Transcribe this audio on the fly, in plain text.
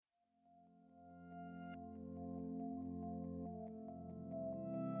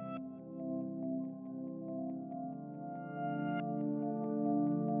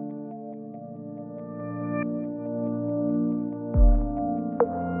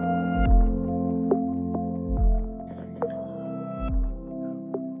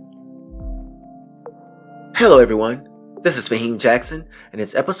Hello, everyone. This is Fahim Jackson, and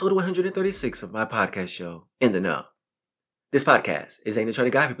it's episode 136 of my podcast show, In the Know. This podcast is aimed to try to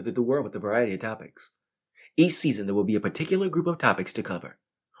guide people through the world with a variety of topics. Each season, there will be a particular group of topics to cover.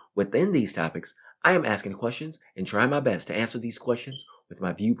 Within these topics, I am asking questions and trying my best to answer these questions with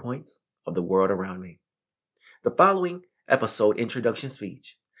my viewpoints of the world around me. The following episode introduction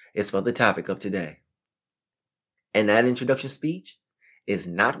speech is for the topic of today. And that introduction speech is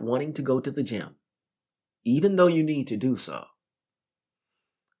not wanting to go to the gym, even though you need to do so.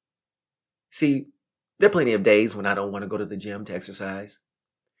 See, there are plenty of days when I don't want to go to the gym to exercise.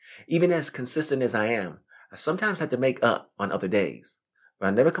 Even as consistent as I am, I sometimes have to make up on other days, but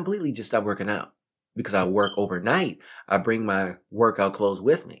I never completely just stop working out. Because I work overnight, I bring my workout clothes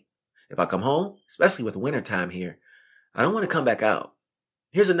with me. If I come home, especially with winter time here, I don't want to come back out.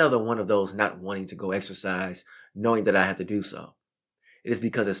 Here's another one of those not wanting to go exercise, knowing that I have to do so. It is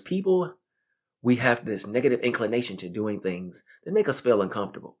because as people, we have this negative inclination to doing things that make us feel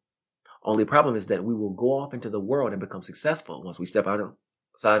uncomfortable. Only problem is that we will go off into the world and become successful once we step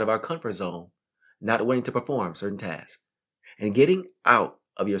outside of our comfort zone, not wanting to perform certain tasks. And getting out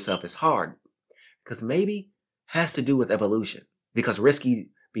of yourself is hard because maybe has to do with evolution, because risky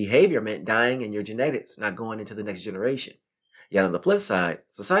behavior meant dying in your genetics, not going into the next generation. Yet on the flip side,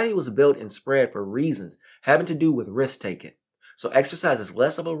 society was built and spread for reasons having to do with risk taking. So exercise is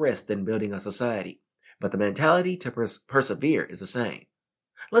less of a risk than building a society, but the mentality to persevere is the same.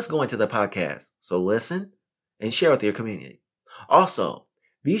 Let's go into the podcast, so listen and share with your community. Also,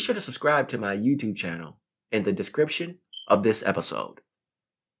 be sure to subscribe to my YouTube channel in the description of this episode.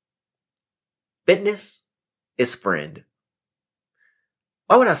 Fitness is friend.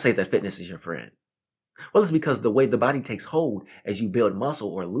 Why would I say that fitness is your friend? Well, it's because the way the body takes hold as you build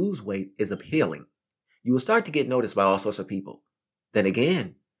muscle or lose weight is appealing. You will start to get noticed by all sorts of people. Then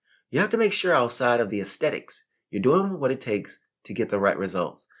again, you have to make sure outside of the aesthetics, you're doing what it takes to get the right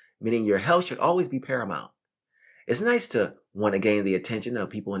results, meaning your health should always be paramount. It's nice to want to gain the attention of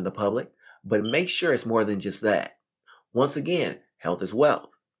people in the public, but make sure it's more than just that. Once again, health is wealth.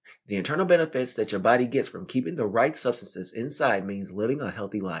 The internal benefits that your body gets from keeping the right substances inside means living a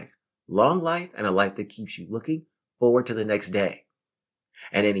healthy life, long life, and a life that keeps you looking forward to the next day.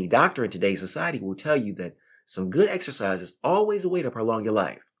 And any doctor in today's society will tell you that some good exercise is always a way to prolong your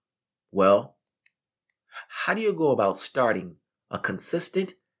life. Well, how do you go about starting a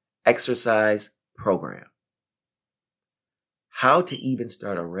consistent exercise program? How to even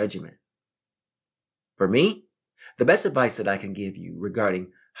start a regimen? For me, the best advice that I can give you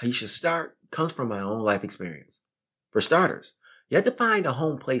regarding how you should start comes from my own life experience. For starters, you have to find a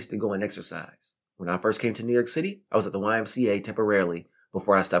home place to go and exercise. When I first came to New York City, I was at the YMCA temporarily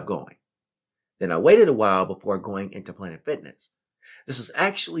before I stopped going. Then I waited a while before going into Planet Fitness. This was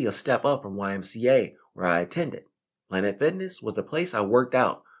actually a step up from YMCA where I attended. Planet Fitness was the place I worked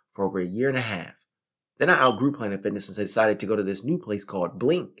out for over a year and a half. Then I outgrew Planet Fitness and decided to go to this new place called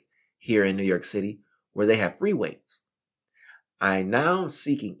Blink here in New York City where they have free weights. I now am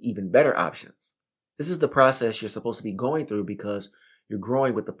seeking even better options. This is the process you're supposed to be going through because you're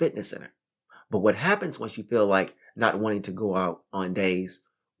growing with the fitness center. But what happens once you feel like not wanting to go out on days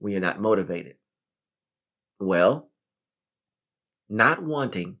when you're not motivated? Well, not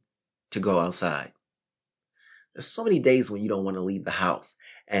wanting to go outside. There's so many days when you don't want to leave the house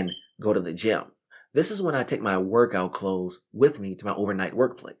and go to the gym. This is when I take my workout clothes with me to my overnight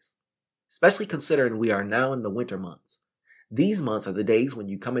workplace, especially considering we are now in the winter months. These months are the days when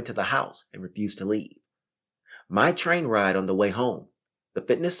you come into the house and refuse to leave. My train ride on the way home, the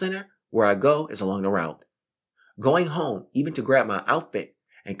fitness center where I go is along the route. Going home, even to grab my outfit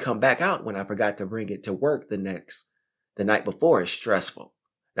and come back out when I forgot to bring it to work the night before is stressful.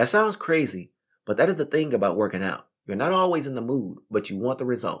 That sounds crazy, but that is the thing about working out. You're not always in the mood, but you want the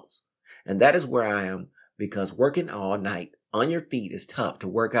results. And that is where I am because working all night on your feet is tough to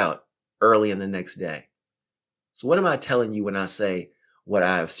work out early in the next day. So what am I telling you when I say what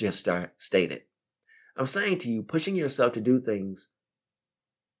I have just stated? I'm saying to you, pushing yourself to do things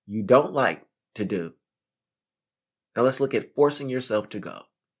you don't like to do. Now let's look at forcing yourself to go.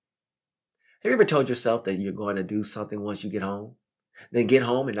 Have you ever told yourself that you're going to do something once you get home? Then get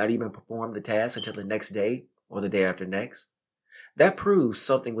home and not even perform the task until the next day or the day after next? That proves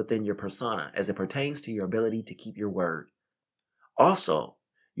something within your persona as it pertains to your ability to keep your word. Also,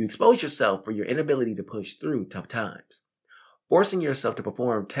 you expose yourself for your inability to push through tough times. Forcing yourself to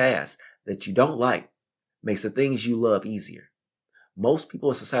perform tasks that you don't like makes the things you love easier. Most people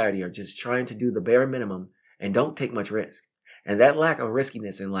in society are just trying to do the bare minimum and don't take much risk. And that lack of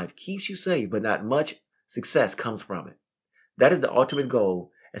riskiness in life keeps you safe, but not much success comes from it. That is the ultimate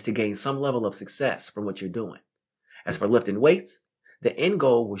goal is to gain some level of success from what you're doing. As for lifting weights, the end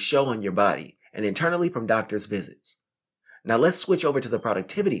goal will show on your body and internally from doctors' visits. Now let's switch over to the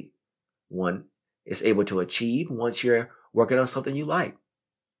productivity one is able to achieve once you're working on something you like.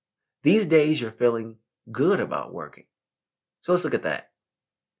 These days you're feeling good about working. So let's look at that.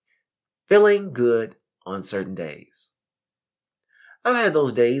 Feeling good on certain days. I've had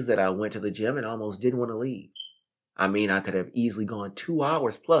those days that I went to the gym and almost didn't want to leave. I mean, I could have easily gone 2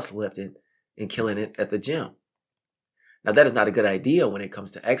 hours plus lifting and killing it at the gym. Now that is not a good idea when it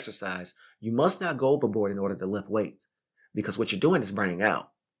comes to exercise. You must not go overboard in order to lift weights because what you're doing is burning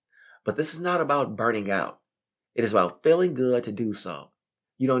out. But this is not about burning out. It is about feeling good to do so.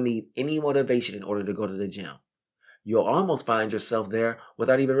 You don't need any motivation in order to go to the gym. You'll almost find yourself there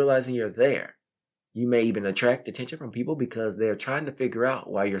without even realizing you're there. You may even attract attention from people because they're trying to figure out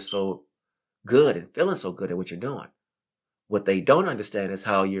why you're so good and feeling so good at what you're doing. What they don't understand is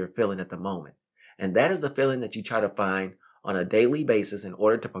how you're feeling at the moment. And that is the feeling that you try to find on a daily basis in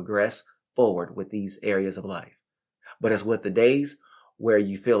order to progress forward with these areas of life. But as with the days where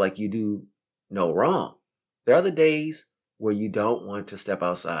you feel like you do no wrong, there are the days where you don't want to step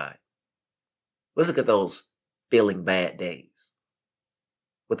outside. Let's look at those feeling bad days.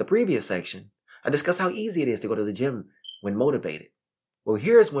 With the previous section, I discussed how easy it is to go to the gym when motivated. Well,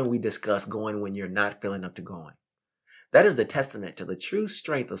 here's when we discuss going when you're not feeling up to going. That is the testament to the true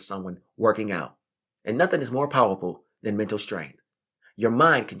strength of someone working out. And nothing is more powerful than mental strength. Your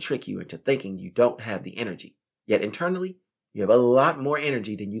mind can trick you into thinking you don't have the energy, yet internally, you have a lot more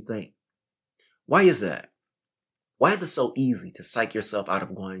energy than you think. Why is that? Why is it so easy to psych yourself out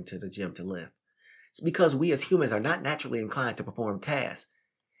of going to the gym to lift? It's because we as humans are not naturally inclined to perform tasks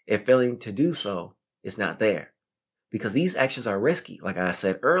if failing to do so is not there. Because these actions are risky, like I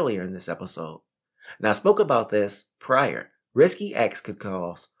said earlier in this episode. Now, I spoke about this prior. Risky acts could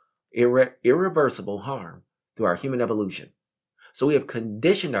cause irreversible harm through our human evolution. So we have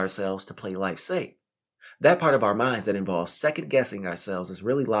conditioned ourselves to play life safe. That part of our minds that involves second guessing ourselves is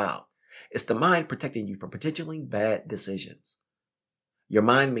really loud. It's the mind protecting you from potentially bad decisions. Your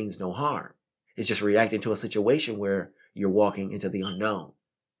mind means no harm. It's just reacting to a situation where you're walking into the unknown.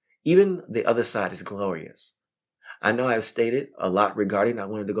 Even the other side is glorious. I know I've stated a lot regarding not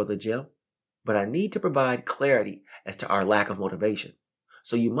wanting to go to the gym, but I need to provide clarity as to our lack of motivation.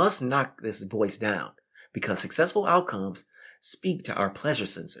 So you must knock this voice down because successful outcomes speak to our pleasure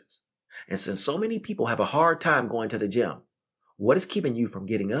sensors. And since so many people have a hard time going to the gym, what is keeping you from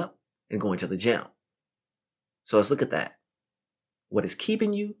getting up and going to the gym? So let's look at that. What is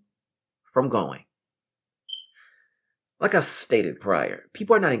keeping you from going? Like I stated prior,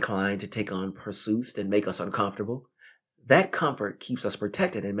 people are not inclined to take on pursuits that make us uncomfortable. That comfort keeps us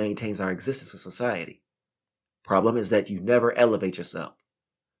protected and maintains our existence in society. Problem is that you never elevate yourself.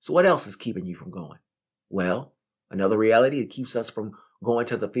 So what else is keeping you from going? Well, another reality that keeps us from going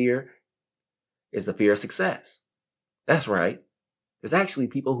to the fear is the fear of success. That's right. There's actually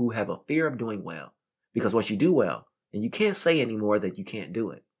people who have a fear of doing well because once you do well, then you can't say anymore that you can't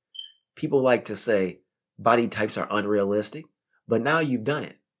do it. People like to say body types are unrealistic, but now you've done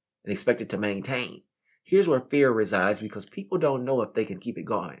it and expect it to maintain. Here's where fear resides because people don't know if they can keep it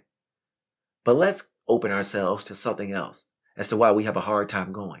going. But let's open ourselves to something else as to why we have a hard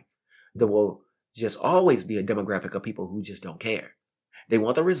time going. There will just always be a demographic of people who just don't care. They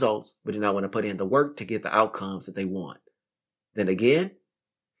want the results, but do not want to put in the work to get the outcomes that they want. Then again,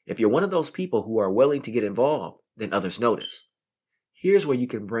 if you're one of those people who are willing to get involved, then others notice. Here's where you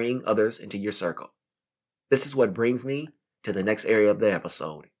can bring others into your circle. This is what brings me to the next area of the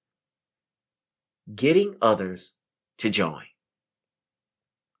episode. Getting others to join.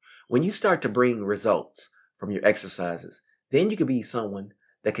 When you start to bring results from your exercises, then you can be someone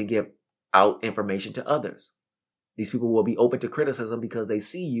that can give out information to others. These people will be open to criticism because they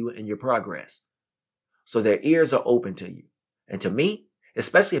see you and your progress. So their ears are open to you. And to me,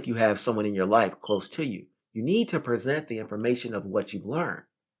 especially if you have someone in your life close to you, you need to present the information of what you've learned.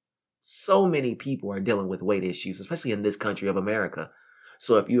 So many people are dealing with weight issues, especially in this country of America.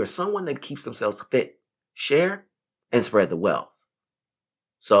 So if you are someone that keeps themselves fit, share and spread the wealth.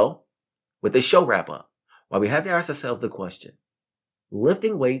 So, with this show wrap up, while we have to ask ourselves the question,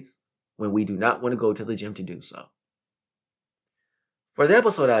 lifting weights when we do not want to go to the gym to do so. For the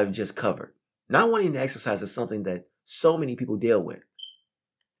episode I've just covered, not wanting to exercise is something that so many people deal with.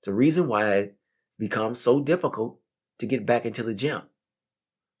 It's a reason why it's become so difficult to get back into the gym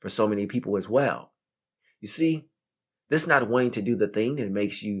for so many people as well. You see, this not wanting to do the thing that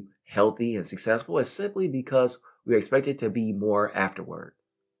makes you healthy and successful is simply because we're expected to be more afterward.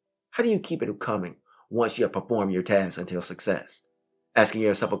 How do you keep it coming once you have performed your task until success? Asking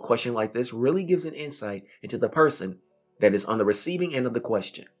yourself a question like this really gives an insight into the person that is on the receiving end of the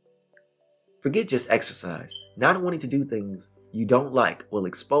question. Forget just exercise. Not wanting to do things you don't like will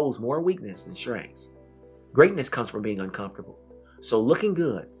expose more weakness and strengths. Greatness comes from being uncomfortable. So looking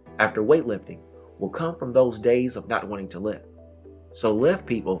good after weightlifting will come from those days of not wanting to lift. So lift,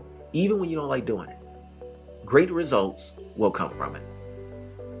 people, even when you don't like doing it. Great results will come from it.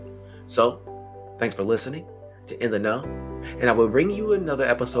 So, thanks for listening to In the Know, and I will bring you another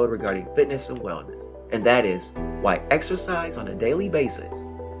episode regarding fitness and wellness, and that is why exercise on a daily basis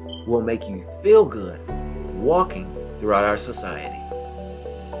will make you feel good walking throughout our society.